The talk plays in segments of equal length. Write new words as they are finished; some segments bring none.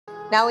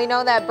Now we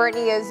know that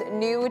Brittany is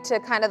new to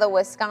kind of the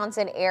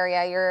Wisconsin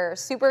area. You're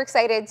super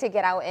excited to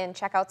get out and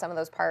check out some of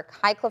those parks.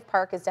 High Cliff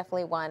Park is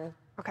definitely one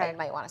that you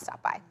might want to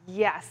stop by.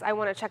 Yes, I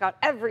want to check out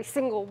every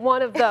single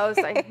one of those.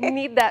 I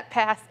need that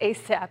pass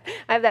ASAP.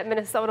 I have that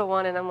Minnesota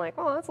one, and I'm like,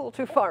 oh, that's a little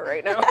too far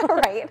right now.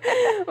 Right.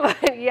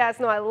 But yes,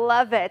 no, I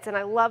love it, and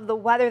I love the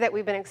weather that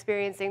we've been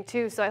experiencing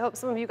too. So I hope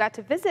some of you got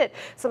to visit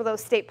some of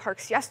those state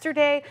parks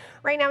yesterday.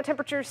 Right now,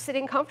 temperatures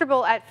sitting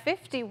comfortable at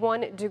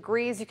 51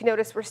 degrees. You can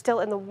notice we're still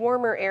in the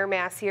warmer air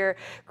mass here.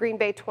 Green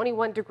Bay,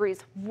 21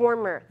 degrees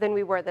warmer than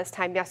we were this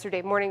time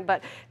yesterday morning,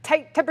 but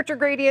tight temperature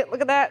gradient.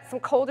 Look at that,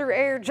 some colder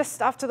air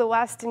just off to the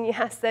west. And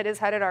yes, that is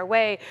headed our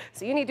way.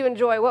 So you need to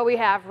enjoy what we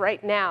have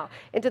right now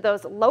into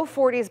those low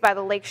 40s by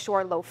the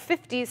lakeshore, low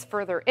 50s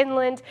further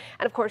inland.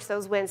 And of course,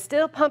 those winds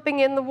still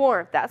pumping in the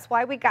warmth. That's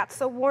why we got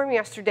so warm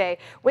yesterday.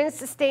 Winds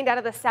sustained out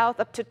of the south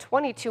up to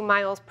 22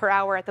 miles per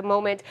hour at the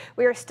moment.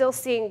 We are still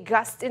seeing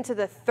gusts into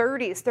the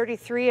 30s,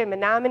 33 in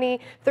Menominee,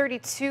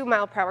 32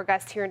 mile per hour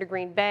gusts here into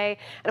Green Bay.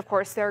 And of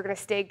course, they're going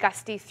to stay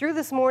gusty through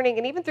this morning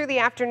and even through the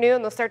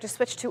afternoon. They'll start to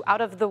switch to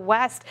out of the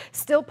west,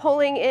 still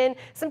pulling in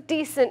some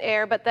decent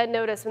air, but then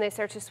notice when they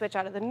start to switch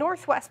out of the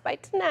northwest by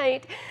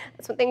tonight,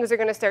 that's when things are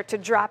going to start to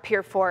drop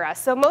here for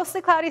us. So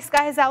mostly cloudy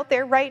skies out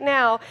there right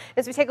now.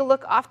 As we take a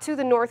look off to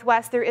the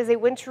northwest, there is a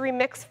wintry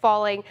mix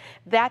falling.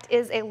 That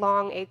is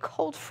along a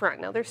cold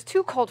front. Now there's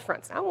two cold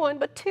fronts, not one,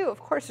 but two.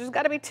 Of course, there's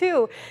got to be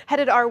two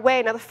headed our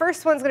way. Now the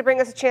first one's going to bring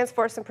us a chance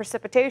for some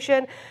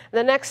precipitation.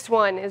 The next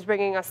one is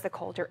bringing us the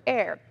colder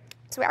air.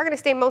 So we are going to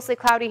stay mostly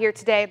cloudy here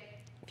today.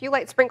 A few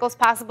light sprinkles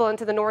possible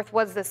into the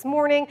northwoods this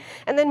morning,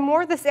 and then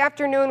more this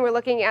afternoon. We're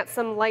looking at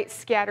some light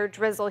scattered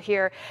drizzle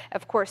here.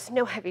 Of course,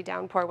 no heavy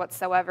downpour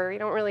whatsoever. You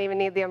don't really even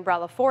need the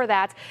umbrella for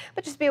that,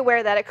 but just be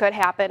aware that it could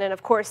happen. And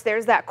of course,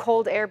 there's that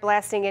cold air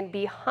blasting in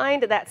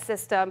behind that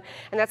system,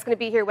 and that's going to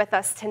be here with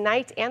us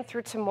tonight and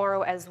through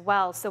tomorrow as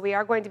well. So we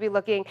are going to be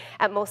looking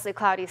at mostly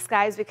cloudy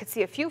skies. We could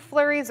see a few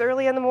flurries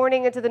early in the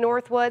morning into the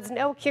northwoods,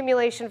 no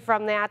accumulation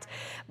from that.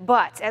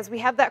 But as we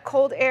have that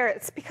cold air,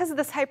 it's because of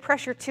this high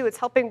pressure too. It's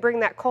helping bring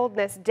that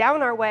coldness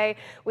down our way.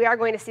 We are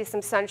going to see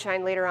some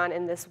sunshine later on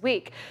in this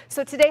week.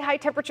 So today, high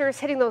temperatures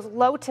hitting those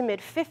low to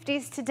mid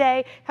 50s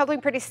today,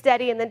 holding pretty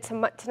steady. And then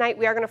tonight,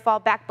 we are going to fall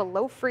back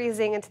below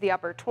freezing into the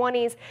upper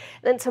 20s.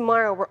 Then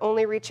tomorrow, we're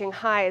only reaching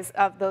highs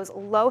of those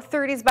low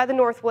 30s by the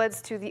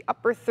northwoods to the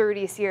upper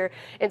 30s here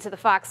into the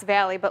Fox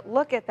Valley. But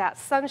look at that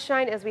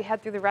sunshine as we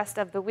head through the rest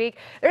of the week.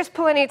 There's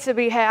plenty to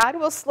be had.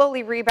 We'll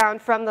slowly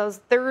rebound from those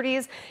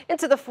 30s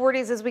into the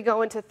 40s as we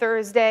go into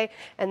Thursday.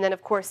 And then,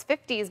 of course,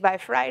 50s by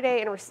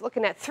Friday. And we're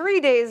looking at 3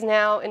 days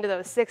now into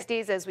those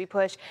 60s as we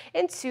push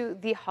into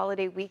the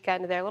holiday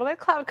weekend there. A little bit of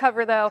cloud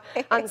cover, though,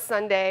 on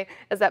Sunday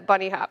as that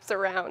bunny hops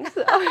around.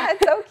 So.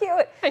 It's so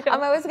cute.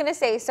 I was going to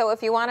say, so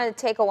if you want to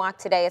take a walk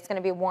today, it's going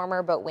to be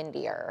warmer but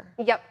windier.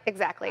 Yep,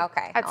 exactly.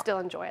 Okay. I'd still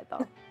enjoy it,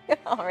 though.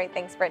 All right.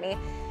 Thanks, Brittany.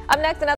 Up next, another